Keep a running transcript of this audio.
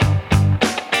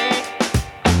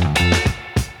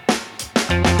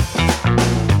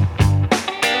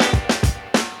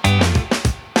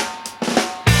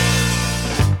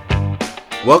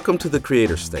Welcome to the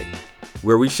Creator State,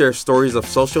 where we share stories of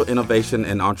social innovation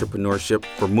and entrepreneurship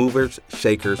for movers,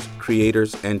 shakers,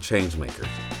 creators, and changemakers.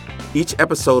 Each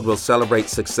episode will celebrate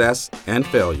success and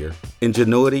failure,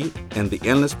 ingenuity, and the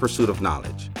endless pursuit of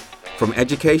knowledge, from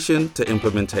education to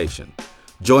implementation.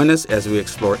 Join us as we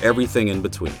explore everything in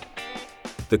between.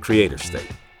 The Creator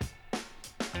State.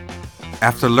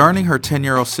 After learning her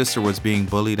 10-year-old sister was being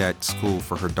bullied at school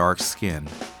for her dark skin,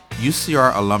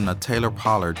 UCR alumna Taylor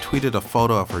Pollard tweeted a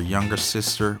photo of her younger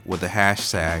sister with the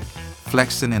hashtag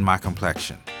Flexin in my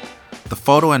complexion. The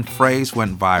photo and phrase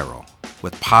went viral,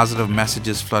 with positive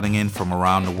messages flooding in from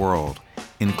around the world,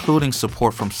 including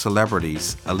support from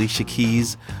celebrities Alicia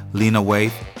Keys, Lena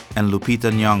Waithe, and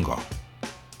Lupita Nyong'o.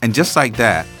 And just like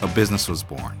that, a business was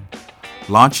born,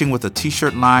 launching with a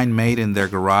t-shirt line made in their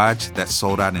garage that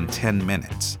sold out in 10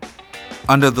 minutes.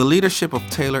 Under the leadership of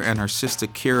Taylor and her sister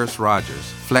Kiris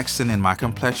Rogers, Flexin in My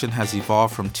Complexion has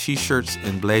evolved from t-shirts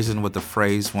emblazoned with the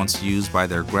phrase once used by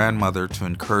their grandmother to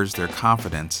encourage their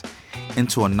confidence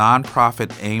into a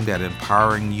nonprofit aimed at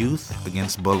empowering youth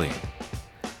against bullying.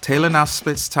 Taylor now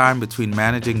splits time between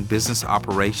managing business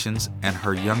operations and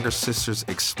her younger sister's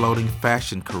exploding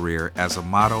fashion career as a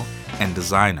model and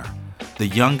designer, the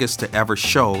youngest to ever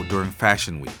show during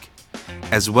Fashion Week,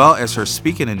 as well as her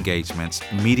speaking engagements,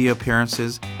 media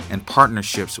appearances, and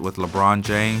partnerships with LeBron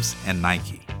James and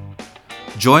Nike.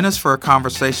 Join us for a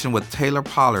conversation with Taylor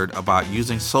Pollard about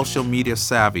using social media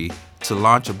savvy to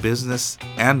launch a business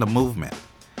and a movement,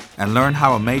 and learn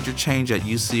how a major change at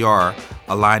UCR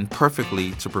aligned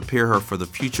perfectly to prepare her for the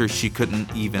future she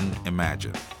couldn't even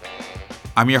imagine.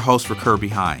 I'm your host, Kirby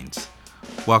Hines.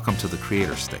 Welcome to the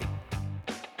Creator State.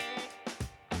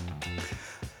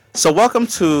 So welcome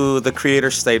to the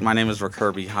Creator State. My name is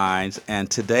Kirby Hines,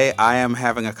 and today I am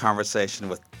having a conversation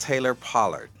with Taylor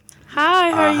Pollard.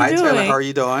 Hi, how are you doing? Hi, Taylor. How are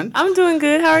you doing? I'm doing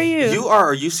good. How are you? You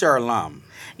are a UCR alum.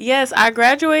 Yes, I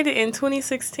graduated in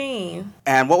 2016.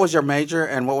 And what was your major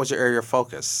and what was your area of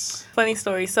focus? Funny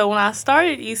story. So when I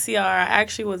started UCR, I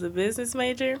actually was a business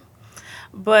major,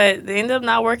 but it ended up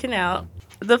not working out.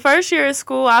 The first year of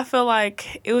school, I feel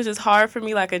like it was just hard for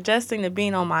me, like adjusting to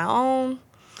being on my own.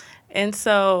 And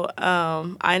so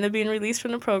I ended up being released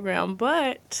from the program,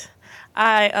 but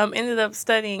I ended up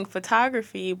studying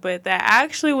photography, but that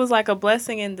actually was like a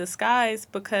blessing in disguise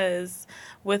because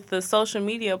with the social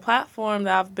media platform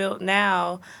that I've built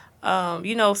now,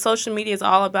 social media is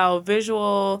all about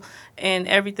visual and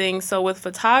everything. So with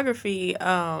photography,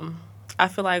 I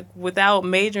feel like without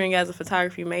majoring as a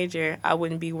photography major, I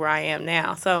wouldn't be where I am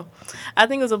now. So I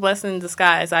think it was a blessing in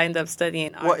disguise. I ended up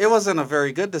studying art. Well, it wasn't a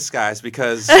very good disguise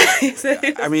because,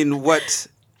 I mean,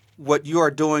 what you are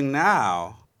doing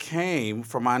now came,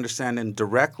 from my understanding,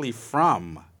 directly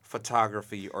from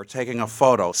photography or taking a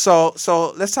photo. So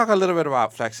let's talk a little bit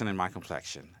about Flexin in My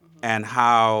Complexion and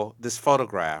how this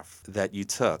photograph that you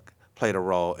took played a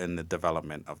role in the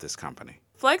development of this company.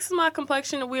 Flexin My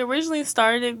Complexion, we originally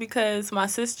started it because my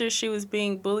sister, she was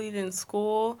being bullied in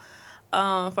school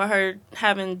for her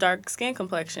having dark skin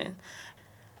complexion.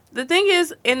 The thing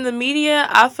is, in the media,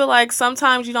 I feel like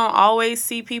sometimes you don't always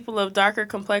see people of darker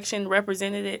complexion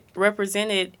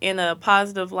represented in a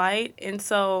positive light. And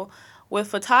so with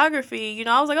photography,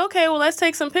 I was like, okay, well, let's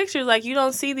take some pictures. Like, you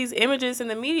don't see these images in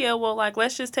the media. Well, like,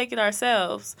 let's just take it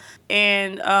ourselves.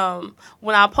 And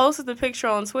when I posted the picture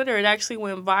on Twitter, it actually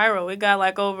went viral. It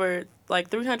got over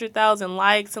 300,000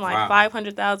 likes and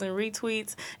 500,000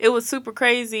 retweets. It was super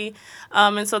crazy.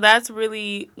 And so that's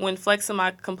really when Flexin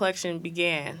My Complexion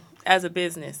began as a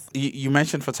business. You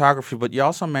mentioned photography, but you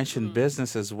also mentioned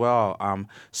business as well.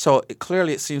 So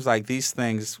clearly it seems like these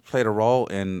things played a role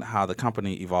in how the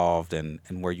company evolved and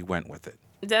where you went with it.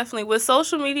 Definitely. With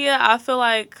social media, I feel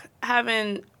like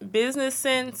having business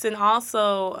sense and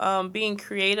also being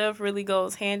creative really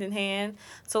goes hand in hand.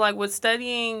 So like with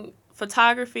studying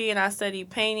photography, and I studied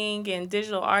painting and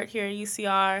digital art here at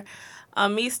UCR,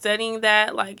 me studying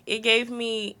that, it gave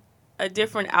me a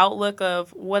different outlook of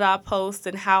what I post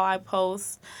and how I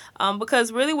post.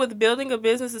 Because really with building a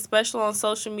business, especially on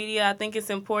social media, I think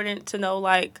it's important to know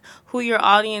who your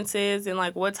audience is and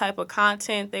what type of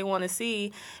content they want to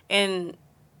see. And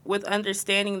with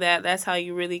understanding that, that's how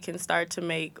you really can start to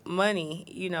make money,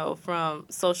 from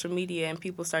social media, and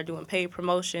people start doing paid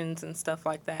promotions and stuff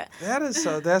like that.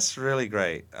 That's really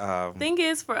great. Thing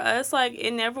is, for us,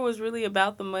 it never was really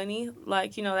about the money.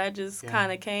 That just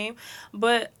kind of came.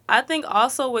 But I think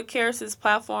also with Kiris's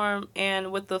platform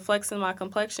and with the Flexin My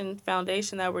Complexion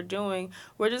Foundation that we're doing,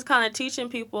 we're just kind of teaching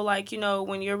people,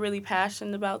 when you're really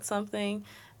passionate about something,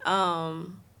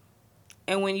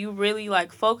 and when you really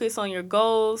focus on your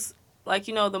goals like,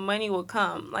 the money would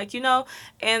come, like,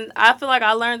 and I feel like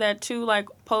I learned that too, like,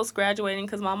 post graduating,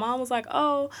 because my mom was like,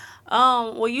 oh,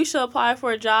 well, you should apply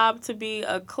for a job to be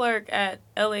a clerk at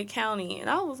LA County. And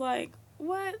I was like,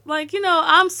 what? Like,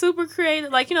 I'm super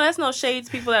creative. Like, that's no shade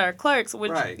to people that are clerks,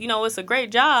 which, Right. It's a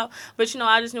great job. But,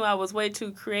 I just knew I was way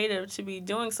too creative to be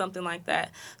doing something like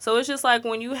that. So it's just like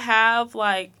when you have,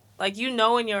 like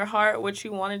in your heart what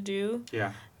you want to do.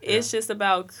 Yeah. It's just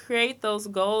about create those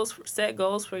goals, set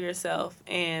goals for yourself,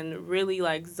 and really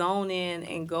like zone in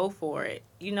and go for it,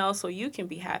 so you can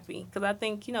be happy. Because I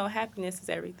think, happiness is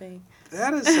everything.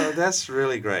 That's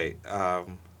really great.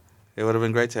 It would have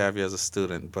been great to have you as a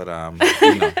student, but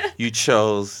you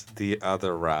chose the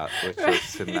other route, which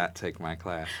was to not take my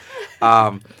class.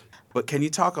 But can you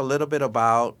talk a little bit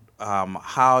about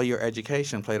how your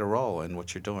education played a role in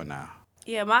what you're doing now?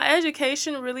 Yeah, my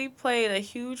education really played a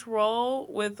huge role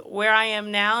with where I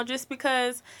am now, just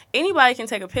because anybody can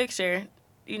take a picture.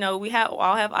 We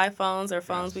all have iPhones or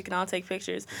phones. Yes. We can all take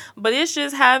pictures. But it's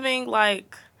just having,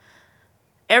 like,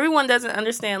 everyone doesn't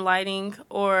understand lighting,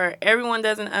 or everyone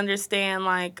doesn't understand,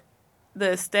 like,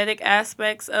 the aesthetic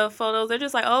aspects of photos. They're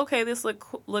just like, oh, okay, this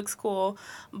looks cool.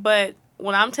 But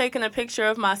when I'm taking a picture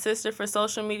of my sister for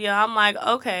social media, I'm like,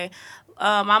 okay,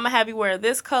 I'm going to have you wear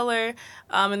this color,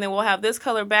 and then we'll have this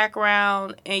color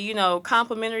background and,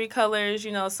 complementary colors,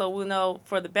 so we'll know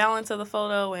for the balance of the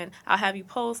photo, and I'll have you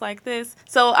pose like this.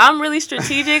 So I'm really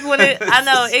strategic when I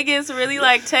know it gets really,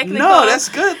 like, technical. No, that's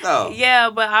good, though.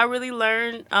 Yeah, but I really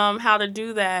learned how to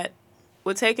do that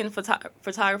with taking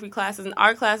photography classes and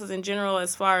art classes in general,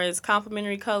 as far as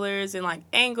complementary colors and, like,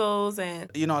 angles. And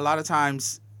A lot of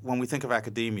times when we think of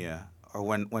academia, or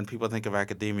when people think of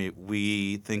academia,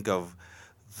 we think of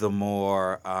the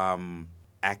more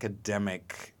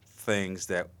academic things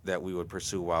that we would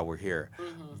pursue while we're here.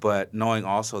 Mm-hmm. But knowing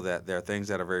also that there are things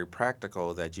that are very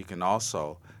practical that you can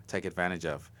also take advantage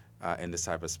of in this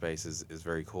type of space is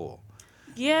very cool.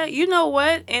 Yeah, you know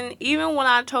what? And even when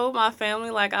I told my family,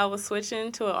 like, I was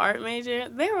switching to an art major,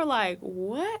 they were like,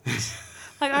 what?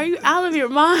 Like, are you out of your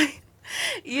mind?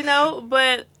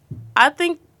 But I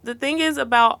think the thing is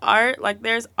about art, like,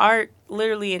 there's art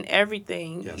literally in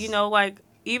everything. Yes. Like,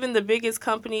 even the biggest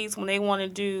companies, when they want to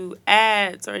do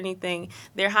ads or anything,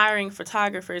 they're hiring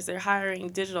photographers, they're hiring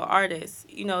digital artists,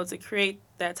 to create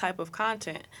that type of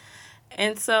content.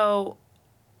 And so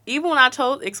even when I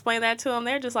explained that to them,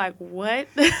 they're just like, what?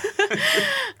 But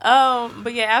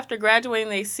yeah, after graduating,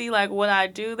 they see, like, what I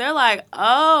do. They're like,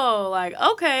 oh, like,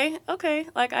 okay,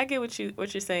 like, I get what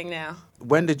you're saying now.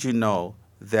 When did you know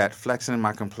that Flexing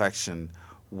My Complexion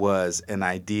was an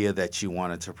idea that you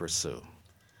wanted to pursue?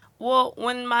 Well,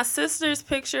 when my sister's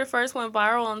picture first went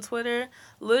viral on Twitter,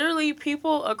 literally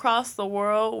people across the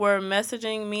world were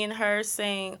messaging me and her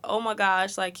saying, oh my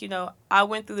gosh, like, I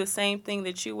went through the same thing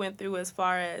that you went through, as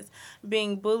far as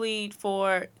being bullied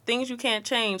for things you can't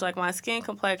change, like my skin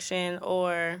complexion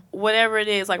or whatever it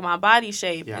is, like my body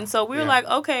shape. Yeah. And so we were like,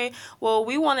 okay, well,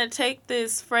 we want to take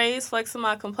this phrase, flexing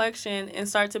my complexion, and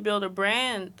start to build a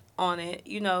brand on it,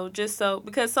 just so,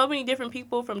 because so many different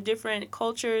people from different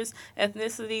cultures,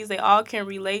 ethnicities, they all can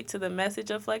relate to the message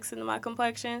of flexing my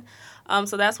complexion.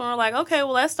 So that's when we're like, okay,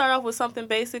 well, let's start off with something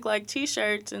basic like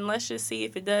t-shirts, and let's just see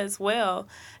if it does well.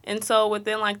 And so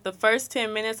within, like, the first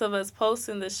 10 minutes of us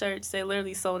posting the shirts, they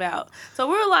literally sold out. So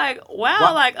we were like,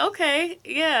 wow, like, okay,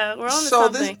 yeah, we're on to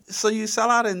something. So you sell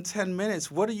out in 10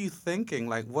 minutes. What are you thinking?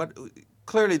 Like, what?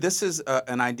 Clearly, this is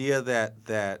an idea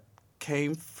that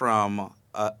came from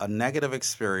a negative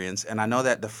experience, and I know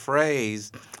that the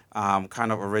phrase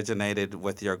kind of originated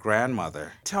with your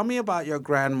grandmother. Tell me about your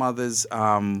grandmother's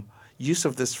use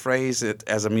of this phrase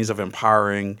as a means of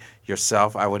empowering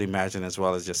yourself, I would imagine, as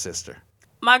well as your sister.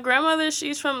 My grandmother,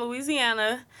 she's from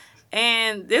Louisiana,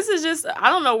 and this is just, I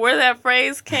don't know where that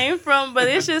phrase came from, but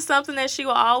it's just something that she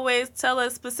will always tell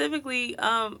us, specifically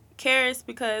Karis,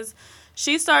 because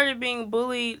she started being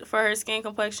bullied for her skin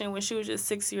complexion when she was just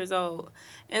 6 years old.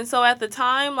 And so at the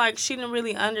time, like, she didn't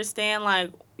really understand,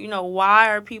 like, why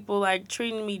are people, like,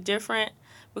 treating me different?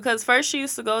 Because first she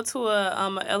used to go to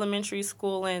a elementary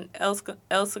school in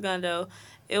El Segundo.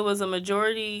 It was a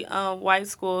majority white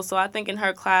school, so I think in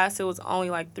her class it was only,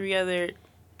 like, 3 other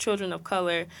children of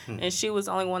color, and she was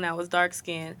the only one that was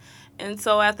dark-skinned. And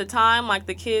so at the time, like,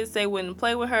 the kids, they wouldn't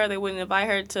play with her, they wouldn't invite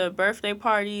her to birthday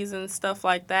parties and stuff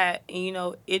like that.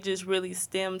 And, it just really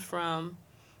stemmed from,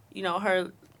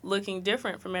 her looking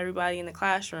different from everybody in the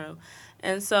classroom.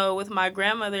 And so with my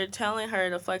grandmother telling her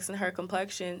to flex in her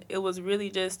complexion, it was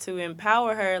really just to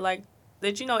empower her, like,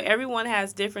 that, everyone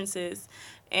has differences.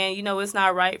 And, it's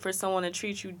not right for someone to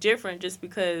treat you different just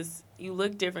because you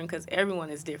look different, because everyone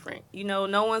is different.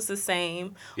 No one's the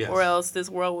same, or else this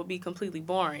world would be completely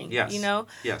boring. Yes.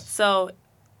 So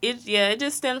it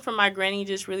just stemmed from my granny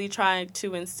just really trying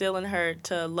to instill in her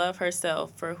to love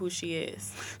herself for who she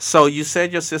is. So you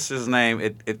said your sister's name.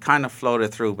 It kind of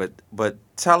floated through, but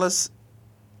tell us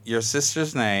your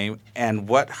sister's name and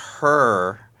what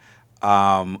her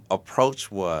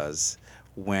approach was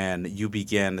when you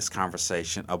began this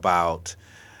conversation about,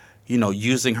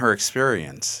 using her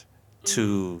experience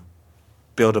to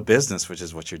build a business, which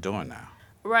is what you're doing now.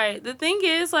 Right. The thing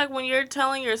is, like, when you're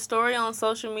telling your story on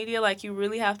social media, like, you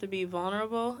really have to be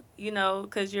vulnerable,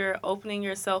 because you're opening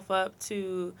yourself up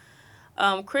to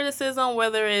criticism,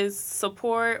 whether it's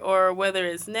support or whether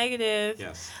it's negative.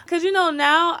 Yes. Because,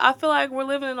 now I feel like we're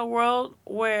living in a world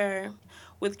where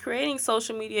with creating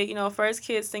social media, first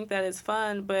kids think that it's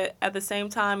fun, but at the same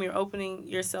time, you're opening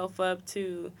yourself up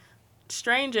to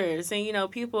strangers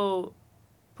and, people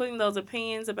putting those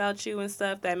opinions about you and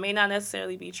stuff that may not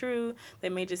necessarily be true. They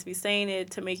may just be saying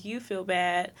it to make you feel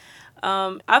bad.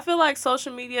 I feel like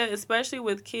social media, especially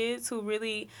with kids who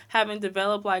really haven't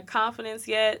developed like confidence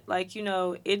yet, like,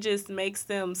 it just makes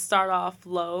them start off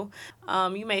low.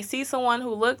 You may see someone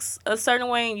who looks a certain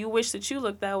way and you wish that you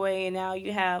looked that way, and now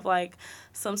you have like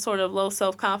some sort of low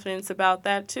self-confidence about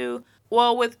that too.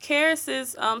 Well, with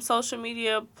Karis's social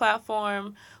media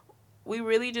platform, we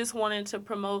really just wanted to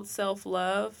promote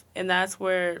self-love, and that's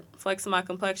where Flexin My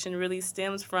Complexion really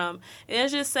stems from. And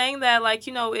it's just saying that, like,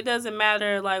 it doesn't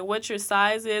matter, like, what your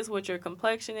size is, what your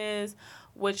complexion is,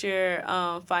 what your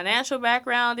financial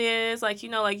background is. Like,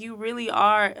 like, you really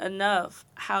are enough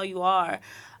how you are.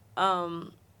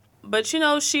 But,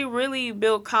 she really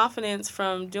built confidence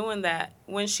from doing that.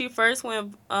 When she first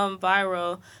went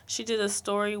viral, she did a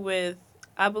story with,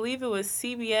 I believe it was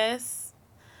CBS.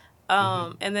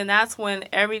 And then that's when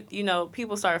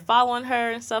people started following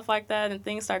her and stuff like that, and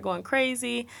things started going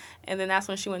crazy. And then that's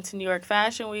when she went to New York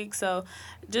Fashion Week. So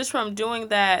just from doing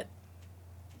that,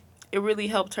 it really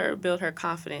helped her build her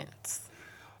confidence.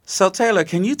 So Taylor,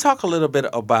 can you talk a little bit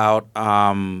about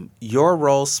your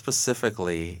role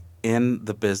specifically in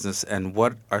the business, and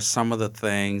what are some of the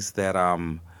things that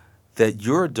that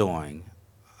you're doing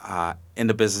in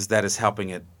the business that is helping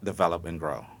it develop and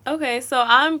grow? Okay, so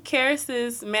I'm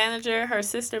Karis's manager, her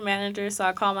sister manager, so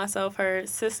I call myself her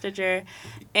sistager.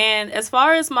 And as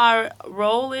far as my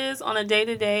role is on a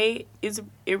day-to-day,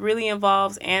 it really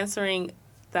involves answering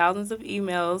thousands of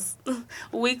emails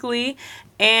weekly,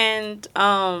 and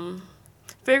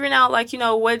figuring out, like,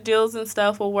 what deals and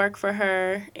stuff will work for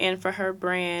her and for her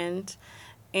brand,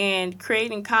 and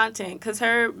creating content, because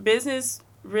her business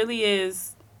really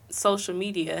is social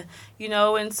media,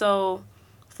 and so,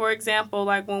 for example,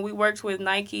 like when we worked with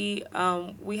Nike,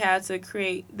 we had to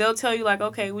create, they'll tell you, like,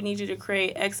 okay, we need you to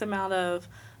create X amount of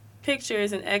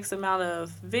pictures and X amount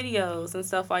of videos and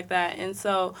stuff like that. And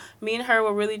so me and her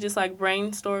will really just like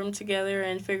brainstorm together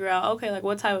and figure out, okay, like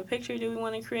what type of picture do we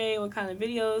want to create, what kind of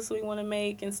videos do we want to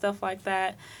make and stuff like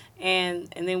that. And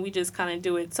then we just kind of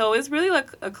do it. So it's really like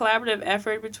a collaborative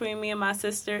effort between me and my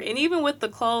sister. And even with the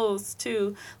clothes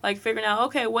too, like figuring out,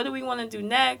 okay, what do we want to do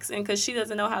next? And because she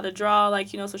doesn't know how to draw, like,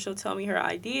 so she'll tell me her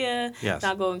idea. Yes. And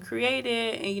I'll go and create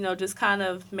it and, just kind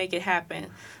of make it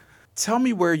happen. Tell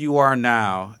me where you are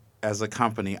now as a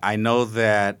company. I know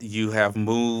that you have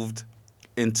moved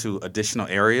into additional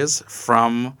areas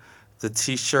from the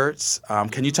T-shirts.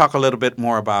 Can you talk a little bit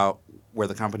more about where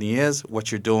the company is,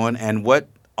 what you're doing, and what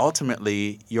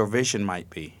ultimately your vision might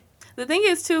be? The thing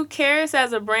is, too, Karis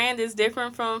as a brand is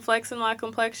different from Flexin My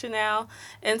Complexion now.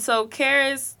 And so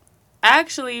Karis,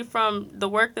 actually, from the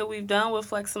work that we've done with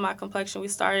Flexin My Complexion, we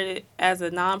started it as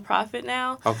a nonprofit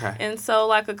now. Okay. And so,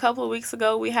 like, a couple of weeks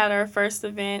ago, we had our first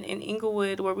event in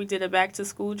Inglewood where we did a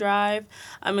back-to-school drive.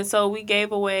 And so we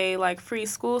gave away, like, free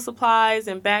school supplies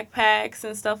and backpacks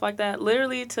and stuff like that,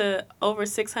 literally to over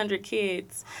 600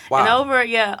 kids. Wow.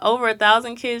 And over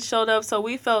 1,000 kids showed up. So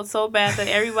we felt so bad that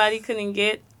everybody couldn't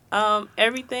get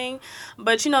everything.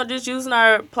 But, just using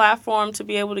our platform to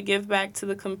be able to give back to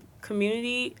the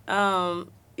community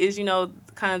is,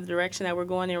 kind of the direction that we're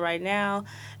going in right now.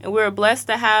 And we're blessed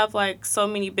to have, like, so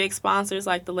many big sponsors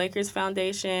like the Lakers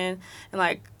Foundation, and,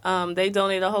 like, they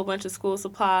donated a whole bunch of school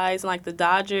supplies. And, like, the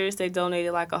Dodgers, they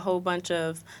donated, like, a whole bunch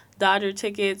of Dodger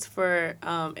tickets for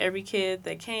every kid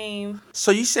that came.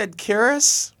 So you said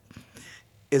Karis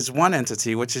is one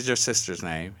entity, which is your sister's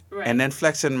name, right, and then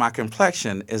Flexin My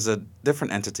Complexion is a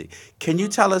different entity. Can you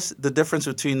tell us the difference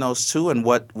between those two and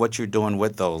what you're doing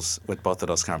with both of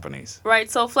those companies?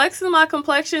 Right. So Flexin My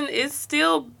Complexion is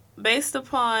still based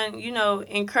upon,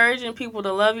 encouraging people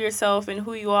to love yourself and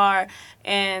who you are.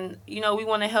 And, we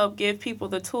want to help give people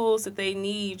the tools that they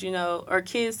need, or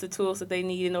kids the tools that they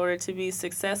need in order to be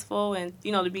successful and,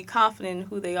 to be confident in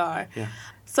who they are. Yeah.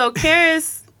 So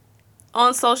Karis,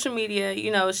 on social media,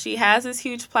 she has this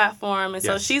huge platform. And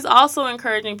so she's also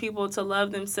encouraging people to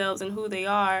love themselves and who they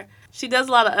are. She does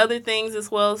a lot of other things as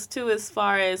well too, as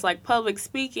far as like public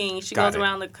speaking. She goes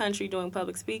around the country doing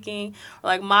public speaking, or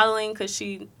like modeling, because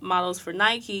she models for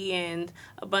Nike and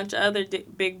a bunch of other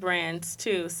big brands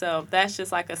too. So that's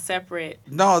just like a separate.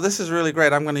 No, this is really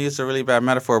great. I'm going to use a really bad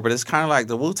metaphor, but it's kind of like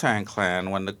the Wu-Tang Clan.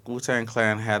 When the Wu-Tang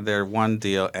Clan had their one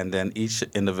deal, and then each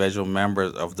individual member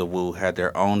of the Wu had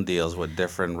their own deals with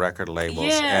different record labels.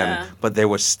 Yeah. But they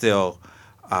were still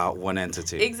one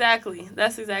entity. Exactly.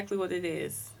 That's exactly what it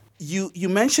is. You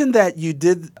mentioned that you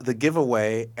did the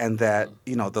giveaway and that,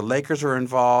 the Lakers were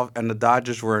involved and the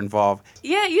Dodgers were involved.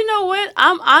 Yeah, you know what?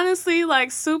 I'm honestly like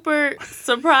super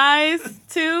surprised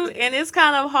too. And it's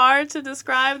kind of hard to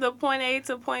describe the point A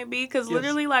to point B because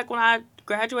literally like when I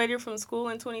graduated from school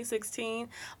in 2016,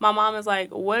 my mom is like,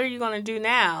 what are you going to do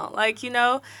now? Like,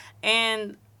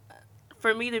 and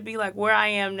for me to be like where I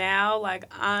am now, like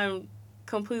I'm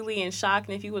completely in shock,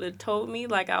 and if you would have told me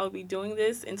like I would be doing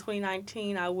this in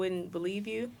 2019, I wouldn't believe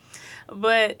you.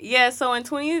 But yeah, so in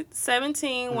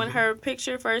 2017 when her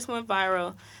picture first went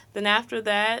viral, then after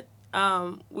that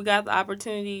we got the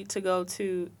opportunity to go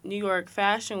to New York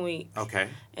Fashion Week. Okay.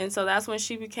 And so that's when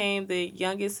she became the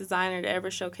youngest designer to ever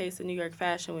showcase at New York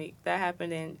Fashion Week. That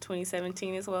happened in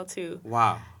 2017 as well too.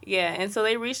 Wow. Yeah, and so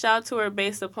they reached out to her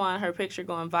based upon her picture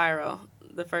going viral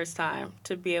the first time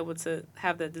to be able to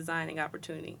have the designing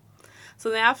opportunity. So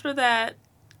then after that,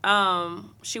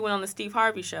 she went on the Steve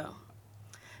Harvey show.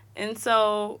 And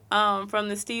so from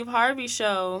the Steve Harvey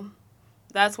show,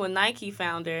 that's when Nike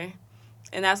found her.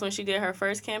 And that's when she did her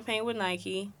first campaign with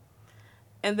Nike.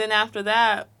 And then after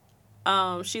that,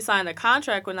 she signed a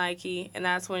contract with Nike, and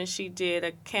that's when she did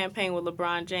a campaign with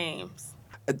LeBron James.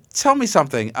 Tell me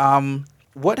something.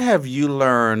 What have you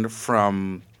learned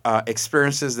from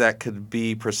experiences that could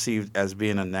be perceived as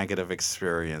being a negative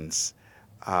experience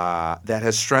that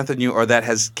has strengthened you or that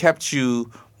has kept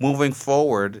you moving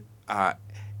forward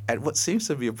at what seems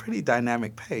to be a pretty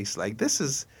dynamic pace? Like this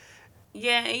is...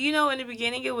 Yeah, and in the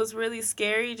beginning it was really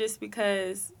scary just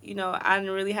because, I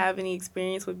didn't really have any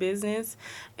experience with business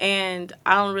and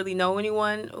I don't really know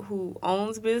anyone who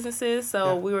owns businesses.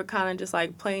 So we were kind of just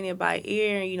like playing it by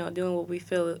ear and, doing what we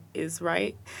feel is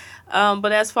right.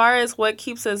 But as far as what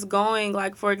keeps us going,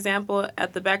 like, for example,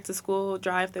 at the back to school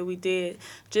drive that we did,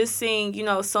 just seeing,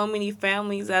 so many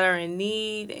families that are in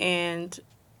need and...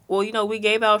 Well, we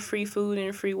gave out free food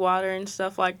and free water and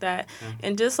stuff like that.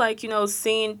 And just like,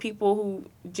 seeing people who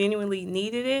genuinely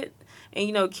needed it.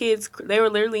 And, kids, they were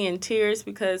literally in tears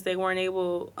because they weren't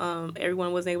able,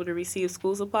 everyone wasn't able to receive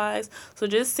school supplies. So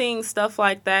just seeing stuff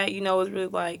like that, was really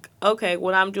like, okay,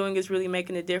 what I'm doing is really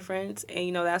making a difference.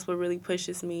 And, that's what really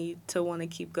pushes me to want to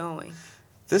keep going.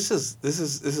 This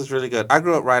is really good. I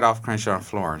grew up right off Crenshaw and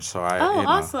Florence, so I.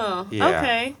 Awesome. Yeah,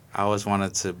 okay. I always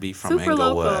wanted to be from Super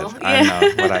Inglewood. Local. I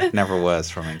know, but I never was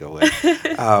from Inglewood.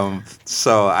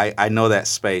 So I know that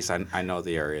space. I know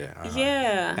the area.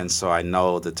 Yeah. And so I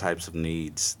know the types of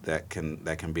needs that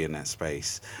can be in that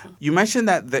space. You mentioned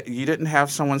that you didn't have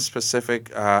someone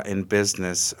specific in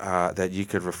business that you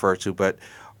could refer to, but.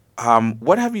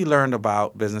 What have you learned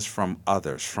about business from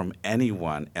others, from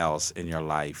anyone else in your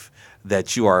life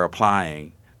that you are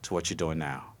applying to what you're doing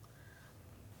now?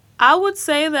 I would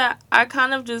say that I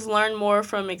kind of just learned more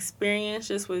from experience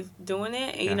just with doing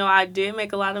it. And, I did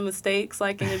make a lot of mistakes,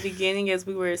 like in the beginning as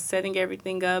we were setting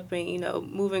everything up and,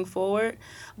 moving forward.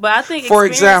 But I think For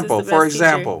experience is the best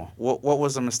example, teacher. what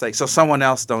was a mistake? So someone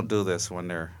else don't do this when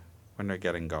they're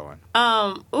getting going.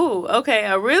 Okay.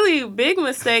 A really big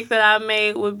mistake that I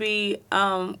made would be,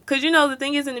 because, the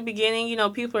thing is in the beginning,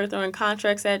 people are throwing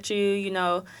contracts at you,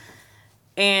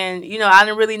 and, I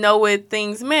didn't really know what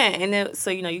things meant. And then, so,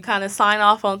 you kind of sign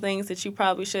off on things that you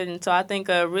probably shouldn't. So I think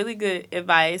a really good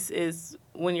advice is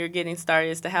when you're getting started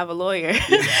is to have a lawyer,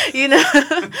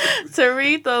 to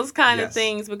read those kind of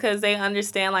things because they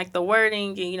understand like the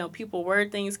wording and, people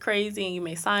word things crazy and you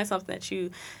may sign something that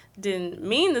you didn't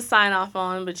mean to sign off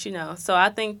on, but so I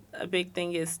think a big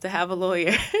thing is to have a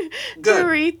lawyer to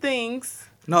read things.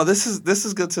 No, this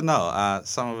is good to know.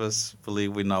 Some of us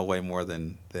believe we know way more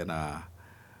than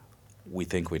we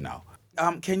think we know.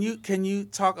 Can you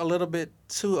talk a little bit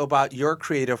too about your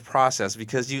creative process,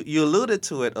 because you alluded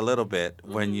to it a little bit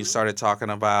when you started talking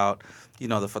about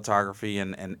the photography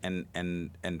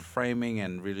and framing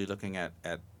and really looking at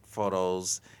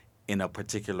photos in a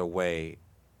particular way.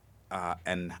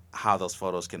 and how those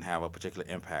photos can have a particular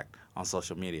impact on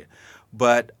social media.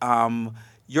 But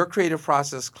your creative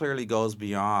process clearly goes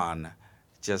beyond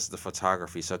just the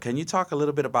photography. So can you talk a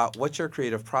little bit about what your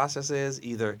creative process is,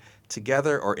 either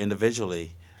together or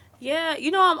individually? Yeah,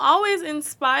 I'm always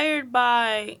inspired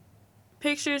by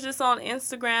pictures just on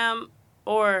Instagram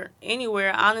or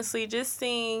anywhere, honestly, just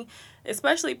seeing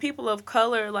especially people of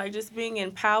color like just being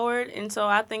empowered. And so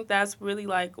I think that's really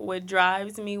like what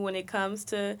drives me when it comes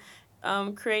to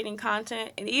creating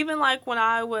content. And even like when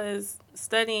I was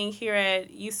studying here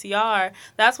at UCR,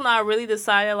 that's when I really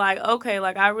decided like, okay,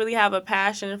 like I really have a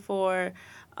passion for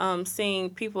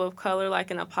seeing people of color like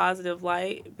in a positive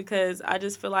light, because I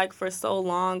just feel like for so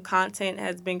long content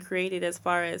has been created as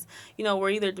far as we're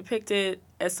either depicted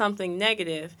as something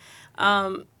negative.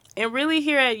 And really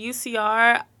here at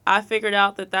UCR, I figured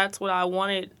out that that's what I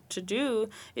wanted to do.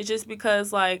 It's just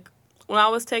because like when I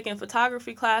was taking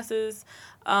photography classes,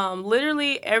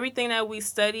 literally everything that we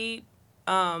studied,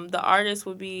 the artists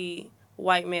would be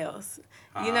white males.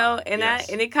 And Yes.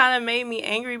 and it kind of made me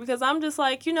angry, because I'm just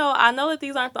like, I know that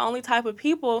these aren't the only type of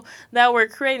people that were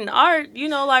creating art.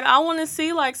 Like I want to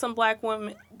see like some black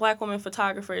women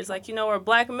photographers, like or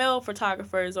black male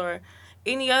photographers, or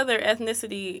any other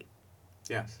ethnicity.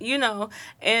 Yes.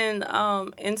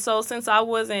 And so since I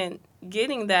wasn't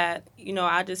getting that,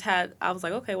 I was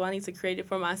like, okay, well I need to create it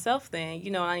for myself then.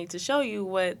 I need to show you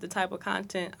what the type of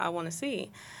content I want to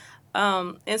see.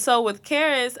 And so with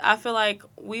Karis, I feel like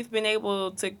we've been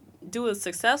able to do a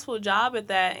successful job at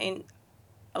that. And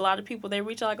a lot of people, they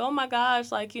reach out like, oh my gosh,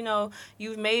 like,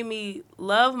 you've made me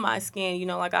love my skin.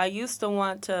 Like I used to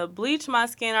want to bleach my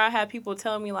skin. Or I had people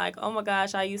tell me like, oh my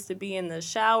gosh, I used to be in the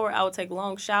shower. I would take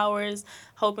long showers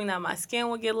hoping that my skin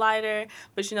would get lighter.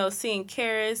 But, seeing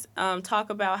Karis talk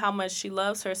about how much she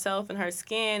loves herself and her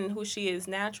skin and who she is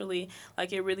naturally,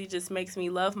 like it really just makes me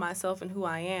love myself and who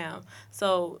I am.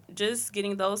 So just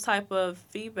getting those type of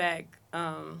feedback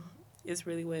is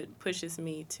really what pushes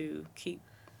me to keep,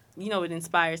 it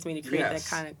inspires me to create that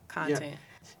kind of content.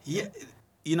 Yeah.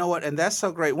 You know what? And that's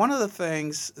so great. One of the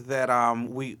things that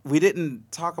we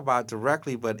didn't talk about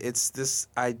directly, but it's this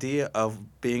idea of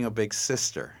being a big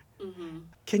sister. Mm-hmm.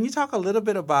 Can you talk a little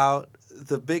bit about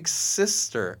the big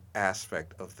sister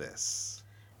aspect of this?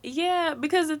 Yeah,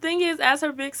 because the thing is, as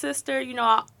her big sister,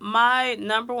 my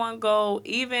number one goal,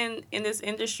 even in this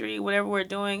industry, whatever we're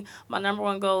doing, my number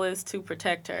one goal is to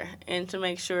protect her and to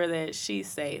make sure that she's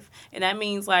safe. And that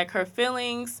means like her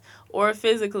feelings or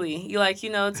physically,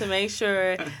 to make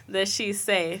sure that she's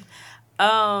safe.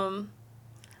 But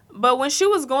when she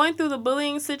was going through the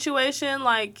bullying situation,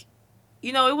 like,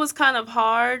 it was kind of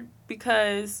hard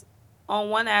because on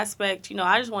one aspect,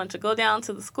 I just wanted to go down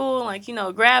to the school, like,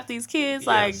 grab these kids,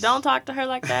 like, Yes. don't talk to her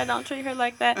like that, don't treat her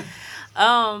like that.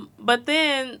 But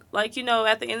then, like,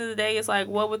 at the end of the day, it's like,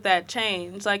 what would that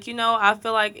change? Like, I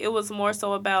feel like it was more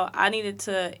so about I needed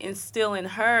to instill in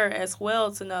her as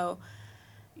well to know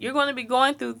you're going to be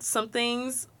going through some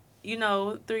things,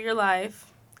 through your life.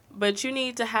 But you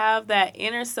need to have that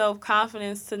inner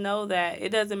self-confidence to know that it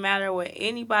doesn't matter what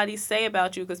anybody say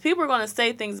about you, because people are going to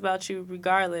say things about you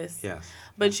regardless. Yes.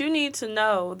 But you need to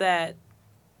know that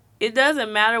it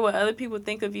doesn't matter what other people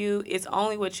think of you. It's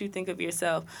only what you think of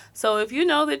yourself. So if you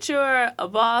know that you're a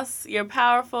boss, you're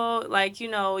powerful, like,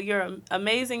 you're an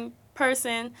amazing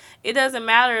person, it doesn't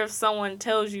matter if someone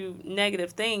tells you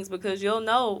negative things, because you'll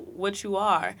know what you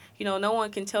are. No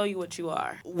one can tell you what you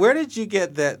are. Where did you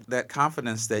get that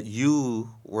confidence that you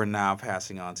were now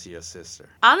passing on to your sister?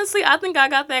 Honestly, I think I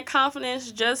got that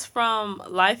confidence just from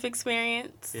life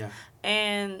experience. Yeah.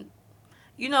 And,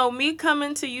 me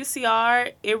coming to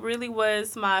UCR, it really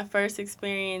was my first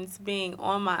experience being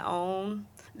on my own.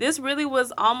 This really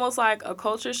was almost like a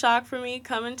culture shock for me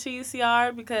coming to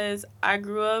UCR, because I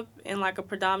grew up in like a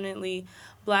predominantly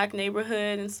black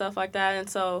neighborhood and stuff like that. And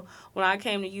so when I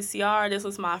came to UCR, this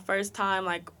was my first time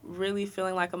like really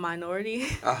feeling like a minority.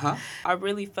 Uh-huh. I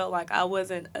really felt like I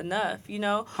wasn't enough,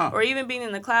 Huh. or even being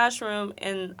in the classroom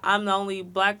and I'm the only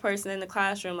black person in the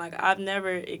classroom. Like I've never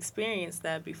experienced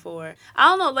that before. I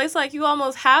don't know. It's like you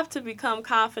almost have to become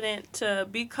confident to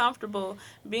be comfortable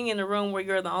being in a room where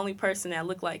you're the only person that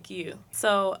look like you.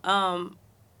 So,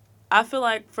 I feel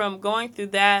like from going through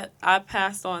that, I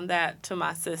passed on that to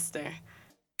my sister.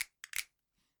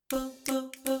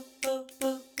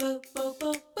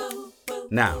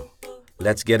 Now,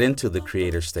 let's get into the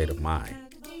creator's state of mind.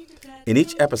 In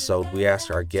each episode, we ask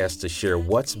our guests to share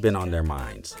what's been on their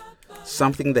minds,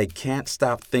 something they can't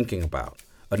stop thinking about,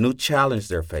 a new challenge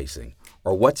they're facing,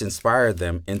 or what's inspired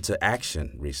them into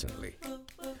action recently.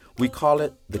 We call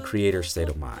it the creator's state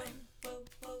of mind.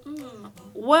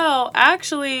 Well,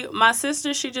 actually, my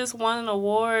sister, she just won an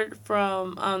award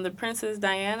from the Princess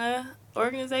Diana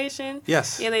organization.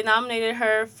 Yes. Yeah, they nominated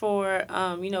her for,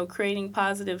 creating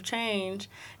positive change.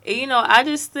 And, I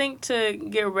just think to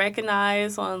get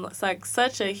recognized on like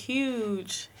such a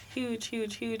huge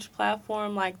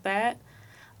platform like that,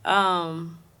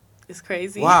 it's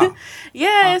crazy. Wow.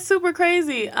 Yeah, it's super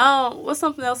crazy. What's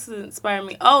something else that inspired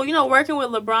me? Oh, working with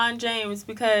LeBron James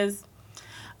because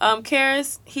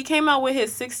Karis, he came out with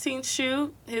his 16th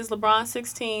shoe, his LeBron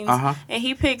 16s, and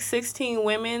he picked 16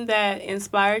 women that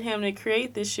inspired him to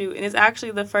create this shoe. And it's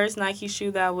actually the first Nike shoe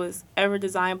that was ever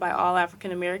designed by all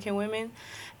African American women.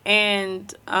 And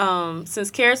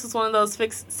since Karis was one of those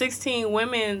 16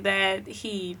 women that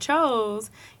he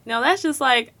chose, that's just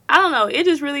like, I don't know, it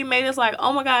just really made us like,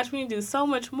 oh my gosh, we need to do so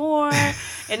much more.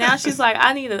 And now she's like,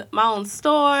 I need my own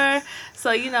store. So,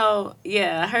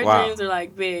 her dreams are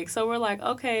like big. So we're like,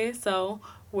 okay, so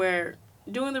we're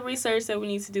doing the research that we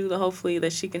need to do to hopefully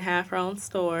that she can have her own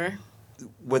store.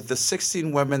 With the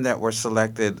 16 women that were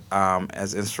selected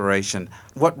as inspiration,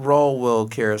 what role will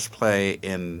Karis play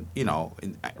in,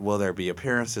 will there be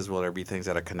appearances? Will there be things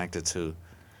that are connected to?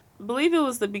 I believe it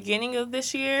was the beginning of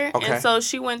this year. Okay. And so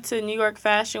she went to New York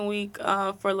Fashion Week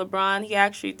for LeBron. He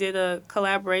actually did a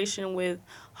collaboration with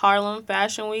Harlem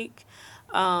Fashion Week.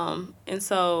 And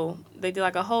so they did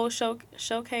like a whole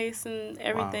showcase and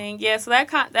everything. Wow. Yeah, so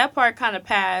that part kind of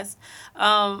passed.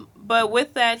 But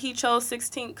with that, he chose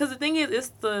 16 because the thing is, it's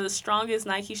the strongest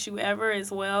Nike shoe ever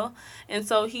as well. And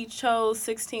so he chose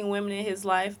 16 women in his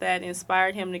life that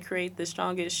inspired him to create the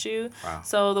strongest shoe. Wow.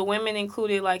 So the women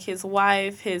included like his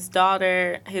wife, his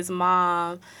daughter, his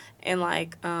mom, and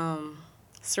like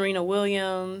Serena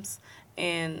Williams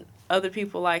and other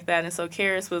people like that. And so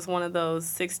Karis was one of those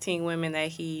 16 women that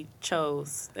he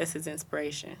chose as his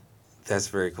inspiration. That's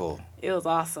very cool. It was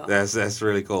awesome. That's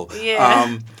really cool.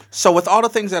 Yeah. So with all the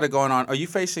things that are going on, are you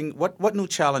facing, what new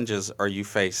challenges are you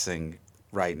facing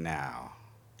right now?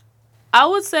 I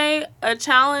would say a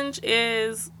challenge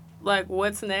is like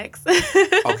what's next.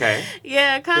 Okay.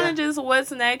 Yeah, kind of just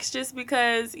what's next, just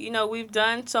because we've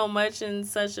done so much in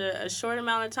such a short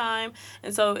amount of time,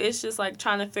 and so it's just like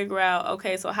trying to figure out,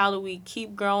 okay, so how do we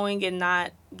keep growing and not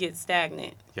get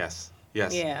stagnant? Yes.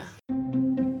 Yeah.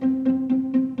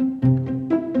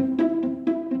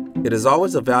 It is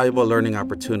always a valuable learning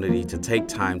opportunity to take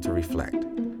time to reflect.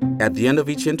 At the end of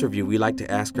each interview, we like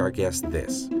to ask our guests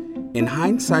this: in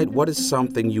hindsight, what is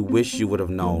something you wish you would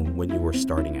have known when you were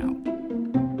starting out?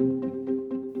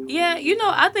 Yeah,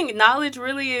 I think knowledge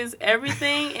really is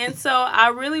everything. And so I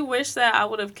really wish that I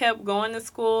would have kept going to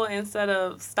school instead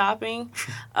of stopping,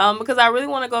 because I really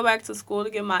want to go back to school to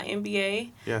get my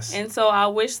MBA. Yes. And so I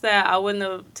wish that I wouldn't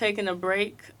have taken a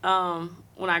break.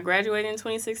 When I graduated in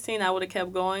 2016, I would have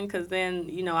kept going, because then,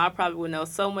 I probably would know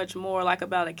so much more like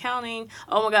about accounting.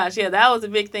 Oh my gosh, yeah, that was a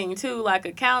big thing too, like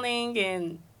accounting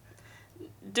and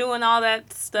doing all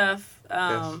that stuff.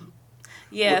 Yes.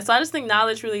 Yeah, so I just think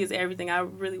knowledge really is everything. I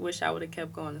really wish I would have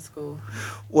kept going to school.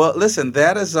 Well, listen,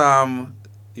 that is,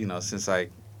 since I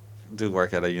do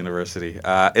work at a university,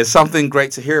 it's something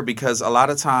great to hear, because a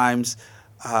lot of times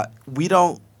we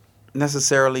don't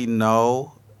necessarily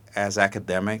know as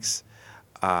academics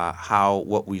how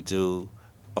what we do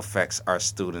affects our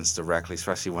students directly,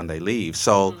 especially when they leave.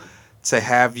 So to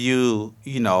have you,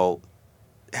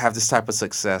 have this type of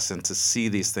success and to see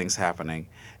these things happening,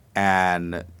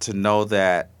 and to know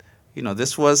that,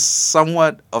 this was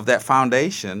somewhat of that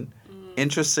foundation,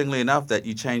 interestingly enough, that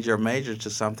you changed your major to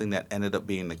something that ended up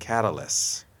being the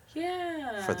catalyst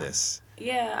for this.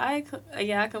 Yeah, I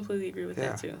completely agree with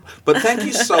that too. But thank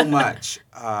you so much,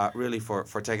 really, for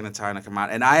taking the time to come out.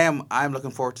 And I'm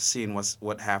looking forward to seeing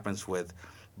what happens with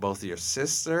both your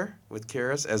sister, with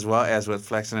Karis, as well as with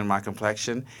Flexin and My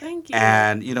Complexion. Thank you.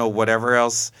 And, whatever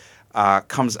else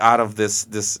comes out of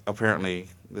this apparently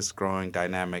this growing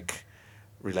dynamic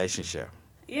relationship.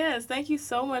 Yes, thank you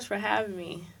so much for having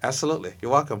me. Absolutely. You're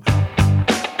welcome.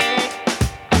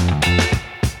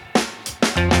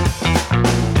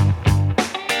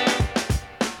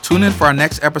 Tune in for our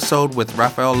next episode with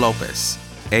Rafael Lopez,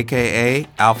 a.k.a.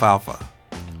 Alfalfa,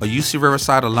 a UC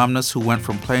Riverside alumnus who went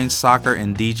from playing soccer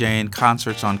and DJing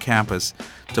concerts on campus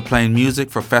to playing music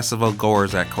for festival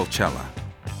goers at Coachella.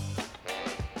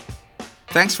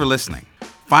 Thanks for listening.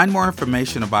 Find more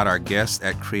information about our guests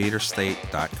at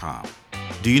creatorstate.com.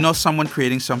 Do you know someone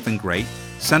creating something great?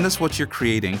 Send us what you're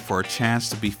creating for a chance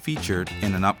to be featured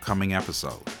in an upcoming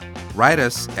episode. Write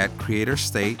us at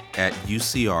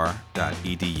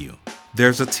creatorstate@ucr.edu.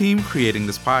 There's a team creating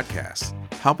this podcast.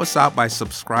 Help us out by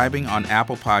subscribing on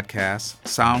Apple Podcasts,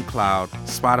 SoundCloud,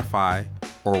 Spotify,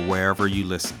 or wherever you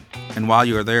listen. And while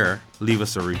you're there, leave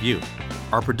us a review.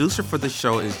 Our producer for this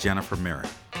show is Jennifer Merritt,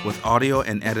 with audio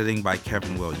and editing by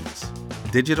Kevin Williams.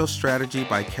 Digital strategy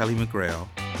by Kelly McGrail,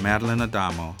 Madeline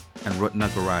Adamo, and Rutna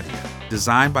Garadia.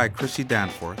 Designed by Chrissy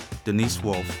Danforth, Denise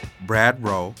Wolfe, Brad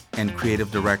Rowe, and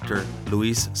creative director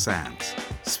Luis Sands.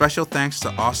 Special thanks to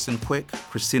Austin Quick,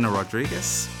 Christina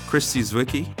Rodriguez, Christy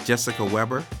Zwicky, Jessica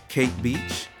Weber, Kate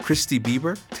Beach, Christy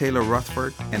Bieber, Taylor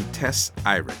Rutherford, and Tess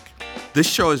Irick. This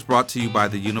show is brought to you by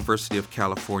the University of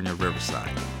California,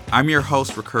 Riverside. I'm your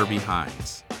host, Kirby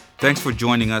Hines. Thanks for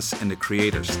joining us in the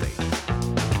Creator State.